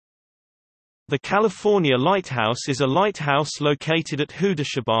The California Lighthouse is a lighthouse located at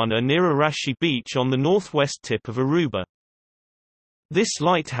Hudashibana near Arashi Beach on the northwest tip of Aruba. This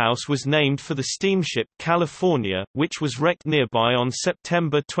lighthouse was named for the steamship California, which was wrecked nearby on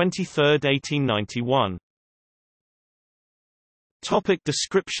September 23, 1891. Topic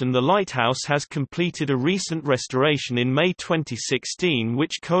description: The lighthouse has completed a recent restoration in May 2016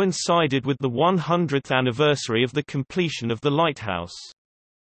 which coincided with the 100th anniversary of the completion of the lighthouse.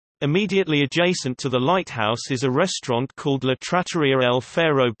 Immediately adjacent to the lighthouse is a restaurant called La Trattoria El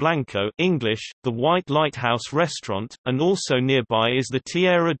Ferro Blanco English, the White Lighthouse Restaurant, and also nearby is the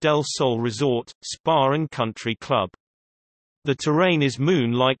Tierra del Sol Resort, Spa and Country Club. The terrain is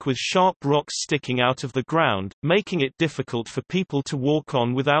moon-like with sharp rocks sticking out of the ground, making it difficult for people to walk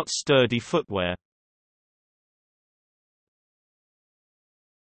on without sturdy footwear.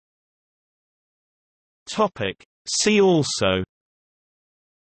 See also: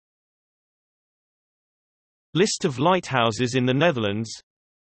 List of lighthouses in the Netherlands,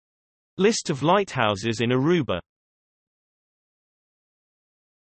 List of lighthouses in Aruba.